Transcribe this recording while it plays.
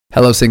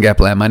Hello, SYNGAP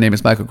Land. My name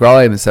is Michael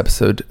Grawley, and this is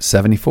episode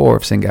 74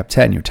 of SYNGAP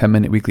 10, your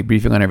 10-minute weekly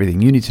briefing on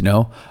everything you need to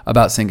know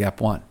about SYNGAP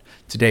 1.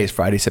 Today is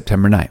Friday,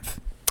 September 9th.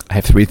 I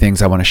have 3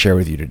 things I want to share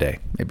with you today,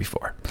 maybe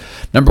 4.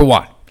 Number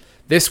 1,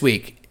 this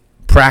week,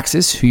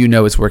 Praxis, who you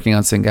know is working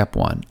on SYNGAP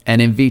 1,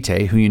 and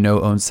Invitae, who you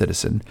know owns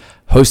Ciitizen,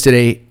 hosted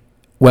a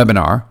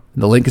webinar.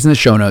 The link is in the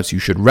show notes. You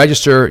should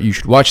register. You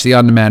should watch the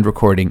on-demand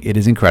recording. It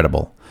is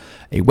incredible.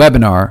 A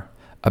webinar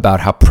about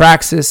how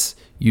Praxis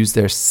used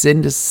their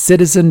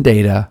Ciitizen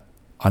data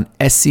on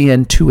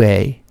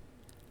SCN2A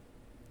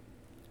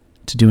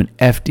to do an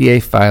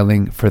FDA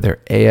filing for their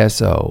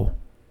ASO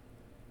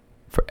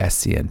for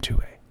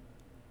SCN2A.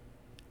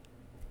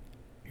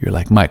 You're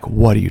like, Mike,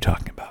 what are you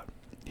talking about?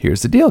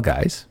 Here's the deal,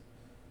 guys.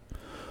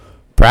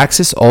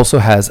 Praxis also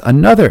has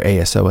another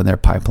ASO in their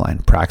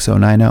pipeline,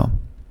 Praxo90,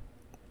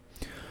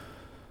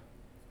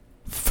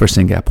 for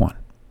SYNGAP 1.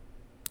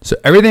 So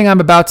everything I'm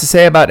about to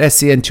say about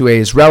SCN2A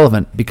is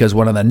relevant because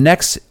one of the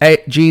next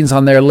genes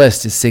on their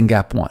list is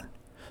SYNGAP 1.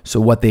 So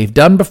what they've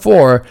done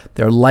before,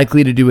 they're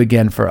likely to do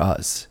again for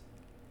us.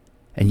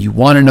 And you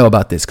want to know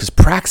about this because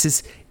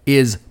Praxis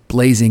is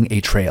blazing a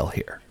trail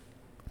here.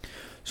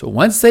 So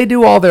once they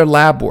do all their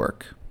lab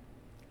work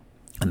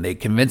and they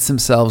convince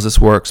themselves this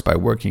works by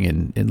working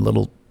in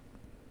little,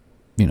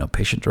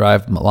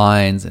 patient-derived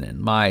lines and in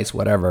mice,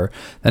 whatever,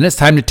 then it's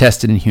time to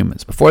test it in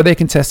humans. Before they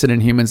can test it in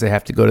humans, they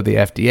have to go to the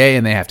FDA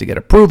and they have to get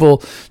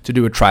approval to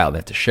do a trial. They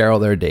have to share all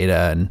their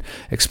data and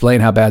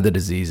explain how bad the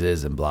disease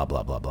is and blah,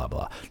 blah, blah, blah,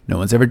 blah. No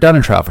one's ever done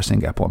a trial for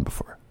SYNGAP 1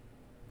 before.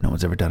 No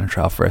one's ever done a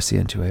trial for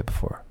SCN2A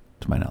before,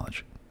 to my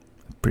knowledge.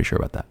 I'm pretty sure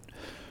about that.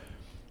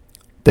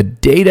 The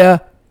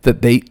data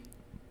that they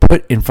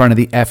put in front of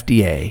the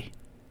FDA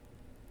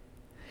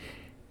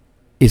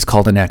is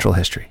called a natural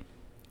history.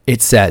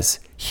 It says,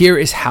 here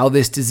is how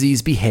this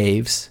disease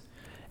behaves,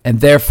 and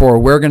therefore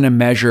we're going to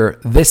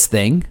measure this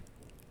thing,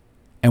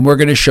 and we're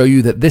going to show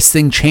you that this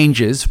thing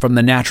changes from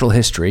the natural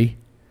history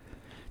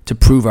to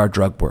prove our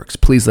drug works.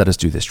 Please let us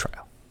do this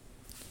trial.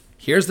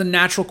 Here's the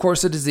natural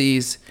course of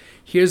disease.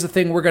 Here's the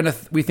thing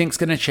we think is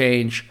going to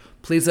change.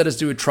 Please let us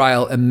do a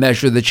trial and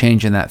measure the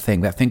change in that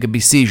thing. That thing could be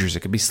seizures. It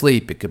could be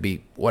sleep. It could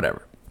be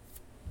whatever.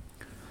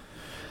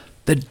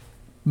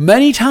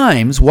 Many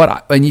times,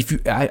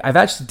 I've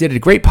actually did a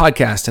great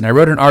podcast and I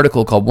wrote an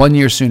article called 1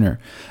 Year Sooner,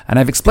 and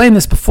I've explained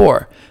this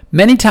before.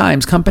 Many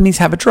times companies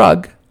have a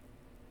drug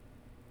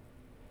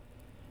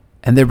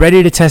and they're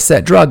ready to test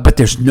that drug, but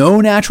there's no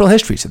natural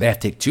history. So they have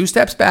to take 2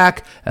 steps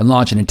back and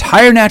launch an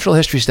entire natural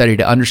history study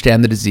to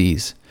understand the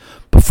disease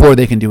before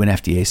they can do an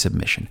FDA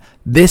submission.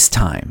 This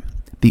time,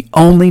 the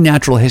only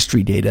natural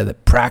history data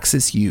that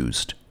Praxis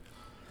used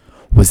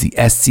was the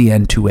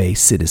SCN2A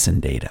Ciitizen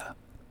data.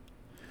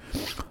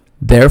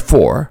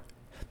 Therefore,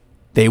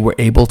 they were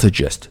able to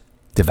just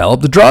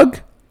develop the drug.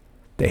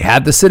 They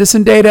had the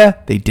Ciitizen data.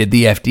 They did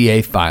the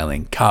FDA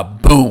filing.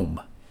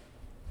 Kaboom.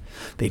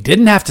 They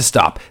didn't have to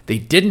stop. They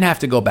didn't have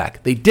to go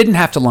back. They didn't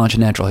have to launch a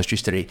natural history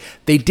study.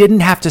 They didn't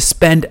have to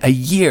spend a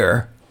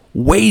year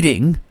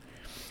waiting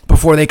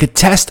before they could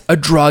test a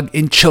drug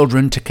in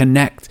children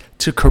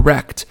to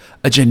correct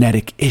a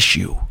genetic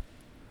issue.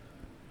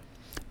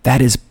 That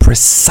is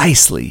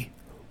precisely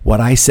what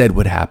I said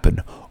would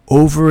happen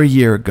over a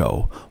year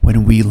ago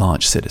when we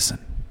launched Ciitizen.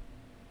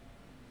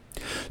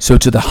 So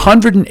to the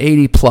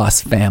 180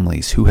 plus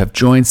families who have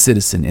joined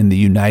Ciitizen in the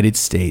United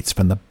States,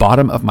 from the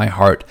bottom of my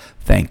heart,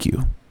 thank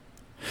you.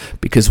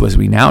 Because as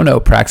we now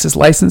know, Praxis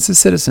licenses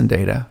Ciitizen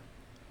data,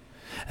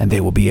 and they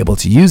will be able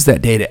to use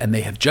that data, and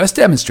they have just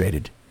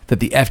demonstrated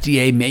that the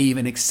FDA may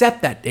even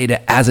accept that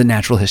data as a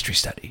natural history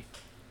study.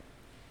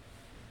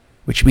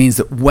 Which means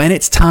that when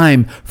it's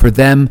time for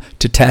them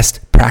to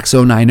test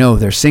Praxo90,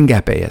 their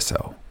SYNGAP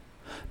ASO,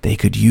 they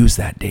could use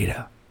that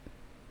data.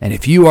 And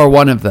if you are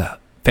one of the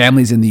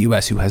families in the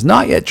U.S. who has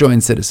not yet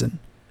joined Ciitizen,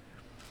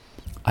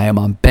 I am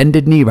on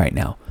bended knee right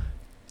now.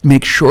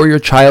 Make sure your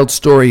child's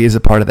story is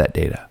a part of that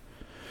data.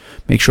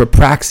 Make sure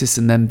Praxis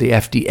and then the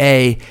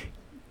FDA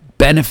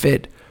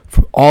benefit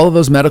from all of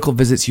those medical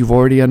visits you've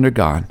already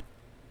undergone.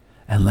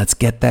 And let's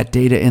get that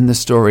data in the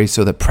story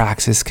so that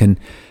Praxis can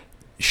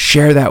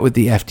share that with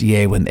the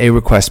FDA when they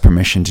request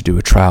permission to do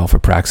a trial for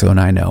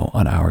Praxo90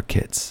 on our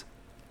kids.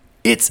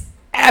 It's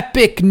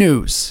epic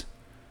news.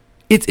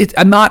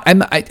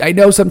 I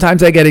know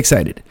sometimes I get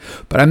excited,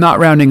 but I'm not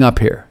rounding up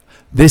here.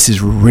 This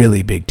is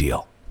really big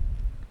deal.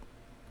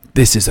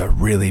 This is a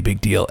really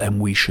big deal, and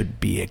we should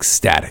be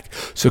ecstatic.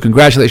 So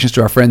congratulations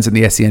to our friends in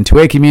the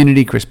SCN2A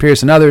community, Chris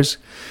Pierce and others.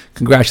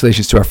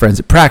 Congratulations to our friends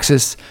at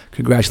Praxis.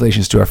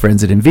 Congratulations to our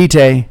friends at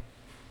Invitae.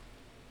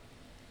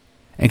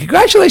 And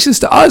congratulations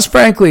to us,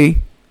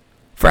 frankly,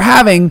 for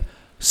having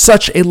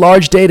such a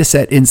large data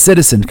set in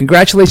Ciitizen.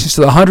 Congratulations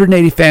to the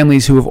 180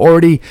 families who have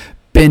already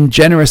been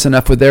generous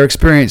enough with their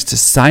experience to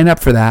sign up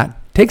for that.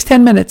 Takes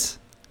 10 minutes,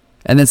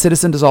 and then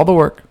Ciitizen does all the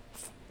work.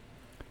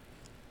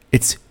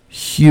 It's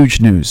huge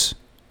news,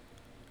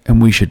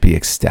 and we should be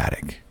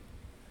ecstatic.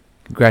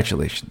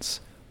 Congratulations.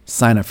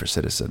 Sign up for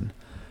Ciitizen.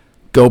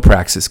 Go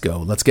Praxis, go.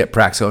 Let's get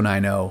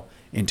Praxo90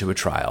 into a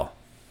trial.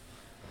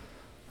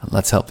 And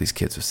let's help these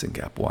kids with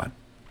SYNGAP 1.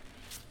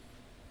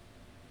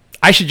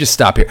 I should just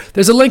stop here.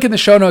 There's a link in the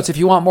show notes. If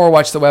you want more,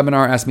 watch the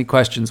webinar, ask me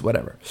questions,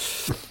 whatever.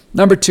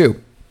 Number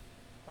 2,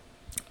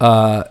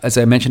 as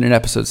I mentioned in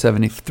episode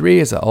 73,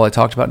 as all I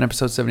talked about in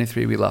episode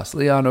 73, we lost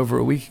Leon over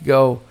a week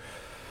ago.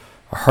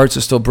 Our hearts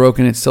are still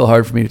broken. It's still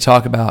hard for me to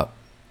talk about.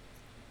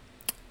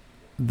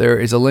 There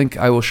is a link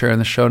I will share in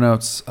the show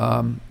notes.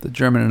 The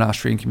German and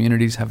Austrian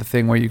communities have a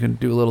thing where you can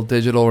do a little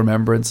digital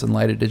remembrance and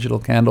light a digital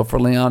candle for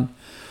Leon.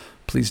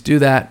 Please do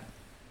that.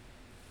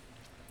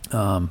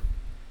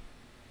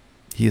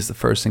 He is the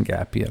first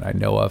Syngapian I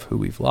know of who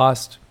we've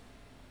lost.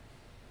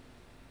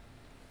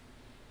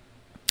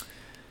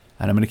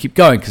 And I'm going to keep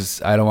going because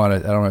I don't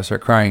want to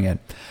start crying again.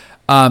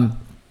 And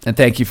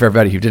thank you for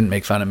everybody who didn't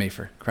make fun of me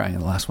for crying in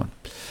the last one.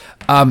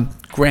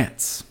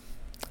 Grants.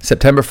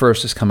 September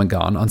 1st is come and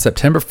gone. On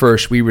September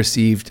 1st, we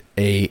received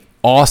a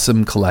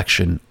awesome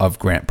collection of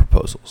grant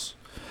proposals.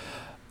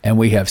 And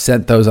we have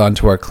sent those on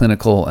to our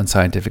clinical and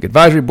scientific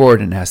advisory board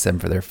and asked them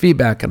for their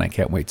feedback. And I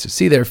can't wait to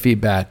see their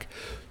feedback.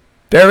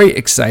 Very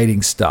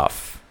exciting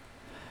stuff.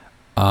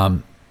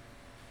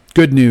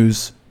 Good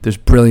news. There's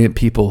brilliant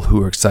people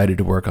who are excited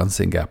to work on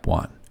SYNGAP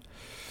 1.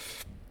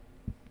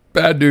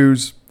 Bad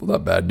news. Well,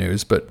 not bad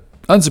news, but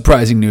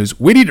unsurprising news.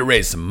 We need to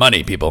raise some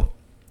money, people.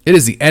 It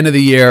is the end of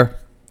the year.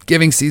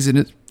 Giving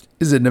season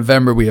is in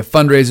November. We have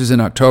fundraisers in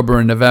October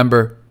and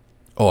November.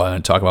 Oh, I'm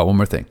going to talk about one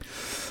more thing.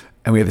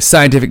 And we have a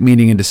scientific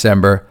meeting in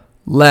December.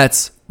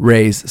 Let's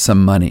raise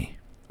some money.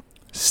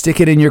 Stick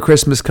it in your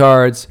Christmas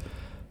cards.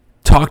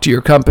 Talk to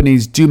your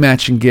companies, do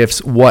matching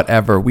gifts,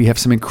 whatever. We have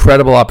some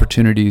incredible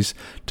opportunities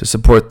to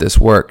support this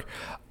work.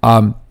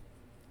 And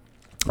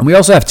we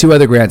also have 2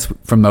 other grants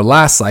from the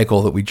last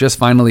cycle that we just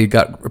finally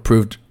got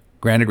approved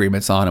grant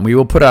agreements on. And we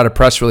will put out a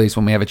press release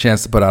when we have a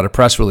chance to put out a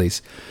press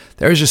release.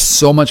 There is just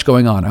so much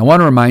going on. I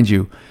want to remind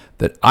you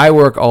that I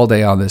work all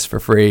day on this for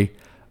free.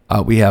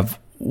 We have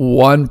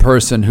one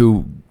person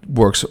who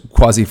works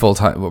quasi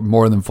full-time,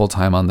 more than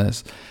full-time on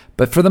this.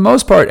 But for the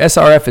most part,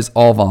 SRF is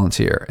all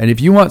volunteer. And if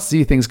you want to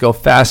see things go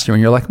faster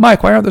and you're like,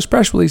 Mike, why aren't those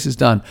press releases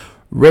done?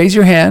 Raise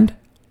your hand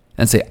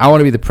and say, I want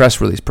to be the press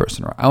release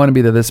person, or I want to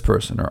be this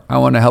person, or I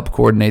want to help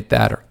coordinate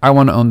that, or I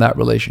want to own that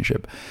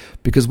relationship.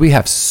 Because we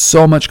have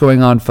so much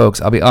going on,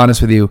 folks. I'll be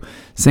honest with you.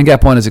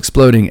 SYNGAP 1 is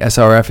exploding.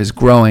 SRF is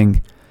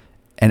growing.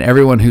 And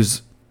everyone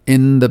who's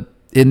in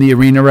the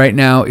arena right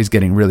now is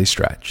getting really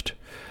stretched.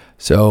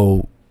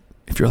 So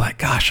if you're like,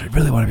 gosh, I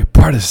really want to be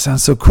part of this. It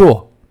sounds so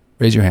cool.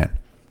 Raise your hand.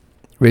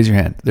 Raise your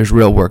hand. There's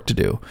real work to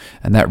do.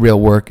 And that real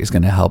work is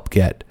going to help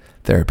get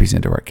therapies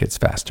into our kids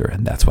faster.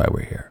 And that's why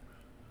we're here.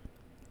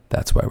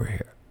 That's why we're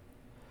here.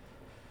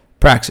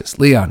 Praxis,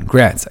 Leon,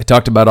 grants. I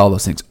talked about all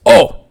those things.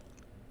 Oh,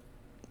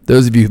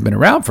 those of you who've been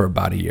around for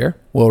about a year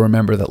will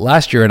remember that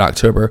last year in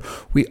October,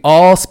 we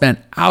all spent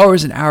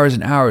hours and hours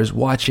and hours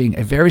watching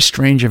a very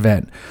strange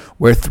event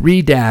where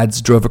 3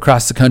 dads drove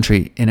across the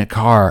country in a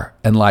car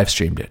and live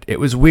streamed it. It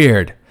was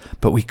weird,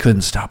 but we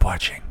couldn't stop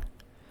watching.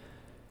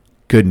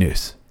 Good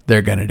news.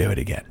 They're going to do it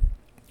again.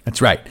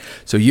 That's right.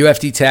 So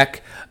UFD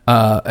Tech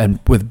and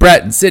with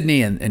Brett and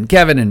Sydney and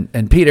Kevin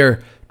and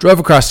Peter drove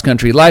across the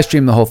country, live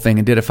streamed the whole thing,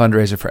 and did a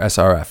fundraiser for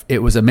SRF.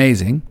 It was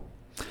amazing.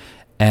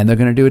 And they're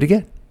going to do it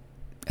again.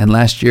 And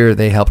last year,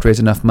 they helped raise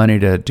enough money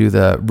to do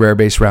the Rare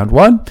Base Round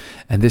 1.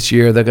 And this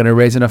year, they're going to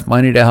raise enough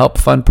money to help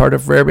fund part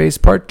of Rare Base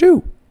Part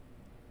 2.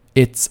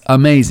 It's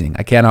amazing.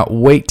 I cannot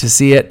wait to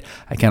see it.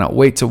 I cannot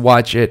wait to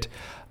watch it.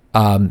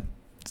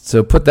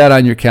 So put that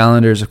on your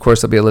calendars. Of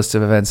course, there'll be a list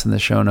of events in the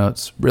show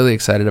notes. Really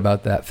excited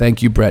about that.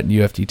 Thank you, Brett and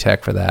UFD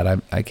Tech, for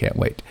that. I can't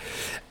wait.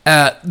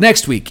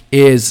 Next week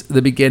is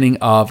the beginning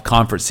of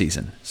conference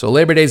season. So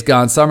Labor Day's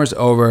gone. Summer's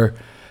over.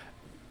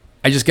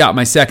 I just got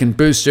my second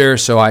booster,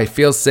 so I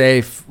feel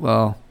safe.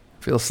 Well,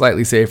 feel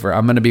slightly safer.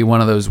 I'm going to be one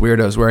of those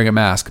weirdos wearing a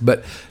mask.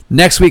 But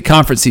next week,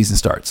 conference season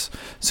starts.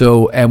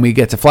 And we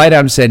get to fly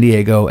down to San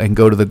Diego and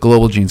go to the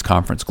Global Genes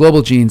Conference.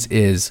 Global Genes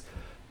is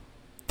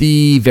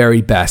the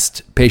very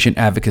best patient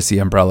advocacy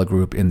umbrella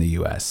group in the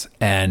U.S.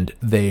 And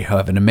they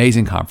have an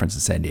amazing conference in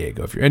San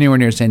Diego. If you're anywhere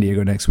near San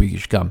Diego next week, you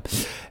should come.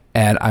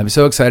 And I'm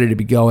so excited to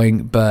be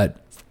going. But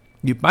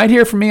you might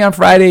hear from me on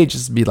Friday.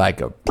 Just be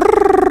like a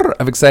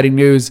of exciting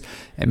news,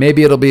 and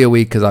maybe it'll be a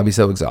week because I'll be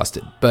so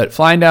exhausted. But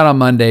flying down on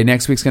Monday,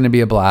 next week's going to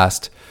be a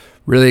blast.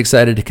 Really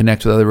excited to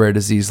connect with other rare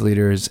disease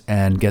leaders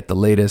and get the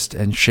latest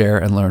and share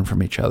and learn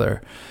from each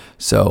other.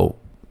 So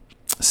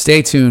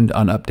stay tuned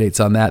on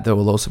updates on that. There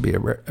will also be a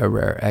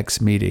Rare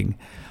X meeting.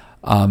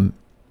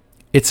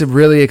 It's a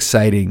really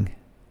exciting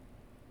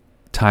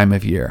time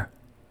of year.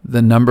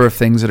 The number of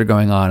things that are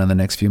going on in the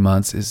next few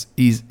months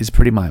is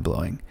pretty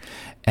mind-blowing.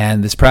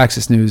 And this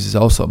Praxis news is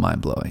also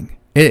mind-blowing.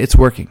 It's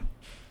working.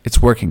 It's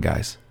working,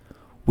 guys.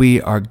 We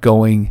are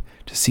going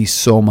to see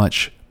so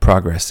much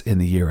progress in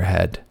the year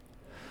ahead.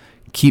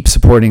 Keep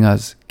supporting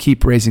us.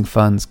 Keep raising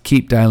funds.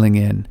 Keep dialing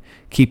in.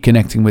 Keep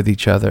connecting with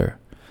each other.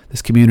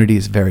 This community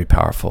is very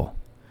powerful,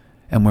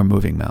 and we're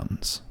moving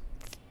mountains.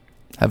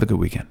 Have a good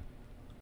weekend.